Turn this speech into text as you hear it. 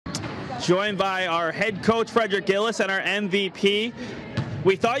joined by our head coach, Fredrick Gillis, and our MVP.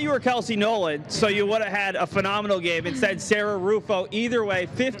 We thought you were Kelsey Nolan, so you would have had a phenomenal game. Instead, Sara, Rufo. Either way,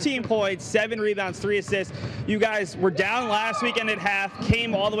 15 points, 7 rebounds, 3 assists. You guys were down last weekend at half,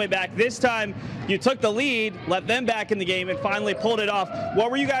 came all the way back. This time, you took the lead, let them back in the game, and finally pulled it off.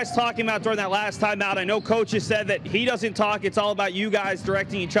 What were you guys talking about during that last time out? I know Coach has said that he doesn't talk. It's all about you guys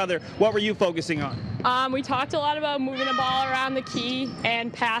directing each other. What were you focusing on? We talked a lot about moving the ball around the key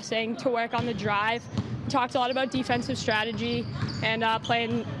and passing to work on the drive. Talked a lot about defensive strategy and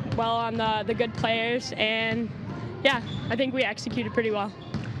playing well on the good players, and yeah, I think we executed pretty well.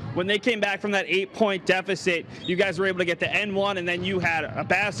 When they came back from that 8-point deficit, you guys were able to get to end one, and then you had a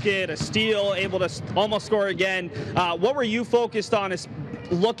basket, a steal, able to almost score again. What were you focused on as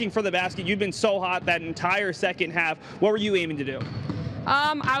looking for the basket? You've been so hot that entire second half. What were you aiming to do?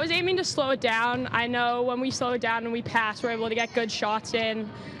 I was aiming to slow it down. I know when we slow it down and we pass, we're able to get good shots in.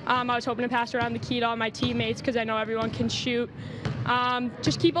 I was hoping to pass around the key to all my teammates because I know everyone can shoot.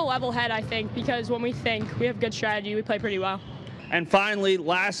 Just keep a level head, I think, because when we think we have good strategy, we play pretty well. And finally,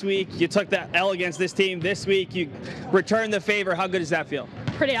 last week, you took that L against this team. This week, you returned the favor. How good does that feel?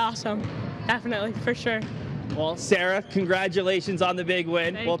 Pretty awesome. Definitely, for sure. Well, Sara, congratulations on the big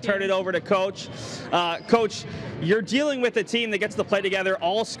win. Thank we'll you. turn it over to Coach. Coach, you're dealing with a team that gets to play together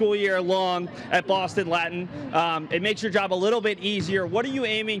all school year long at Boston Latin. It makes your job a little bit easier. What are you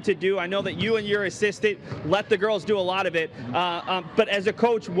aiming to do? I know that you and your assistant let the girls do a lot of it. But as a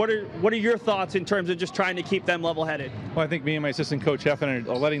coach, what are your thoughts in terms of just trying to keep them level-headed? Well, I think me and my assistant coach Heffernan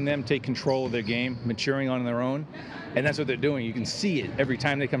are letting them take control of their game, maturing on their own, and that's what they're doing. You can see it every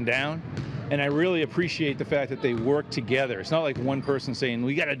time they come down. And I really appreciate the fact that they work together. It's not like one person saying,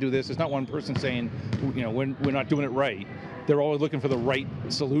 we got to do this. It's not one person saying, you know, we're not doing it right. They're always looking for the right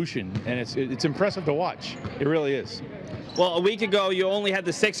solution, and it's impressive to watch. It really is. Well, a week ago, you only had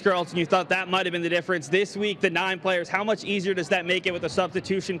the 6 girls, and you thought that might have been the difference. This week, the 9 players. How much easier does that make it with the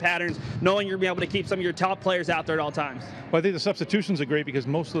substitution patterns, knowing you're going to be able to keep some of your top players out there at all times? Well, I think the substitutions are great because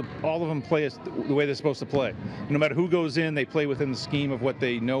all of them play the way they're supposed to play. No matter who goes in, they play within the scheme of what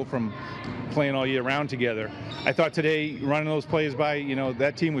they know from playing all year round together. I thought today, running those plays by, you know,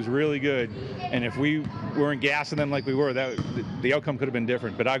 that team was really good. And if we weren't gassing them like we were, the outcome could have been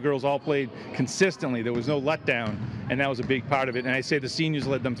different. But our girls all played consistently. There was no letdown, and that was a big part of it. And I say the seniors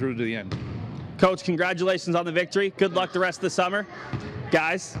led them through to the end. Coach, congratulations on the victory. Good luck the rest of the summer.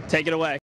 Guys, take it away.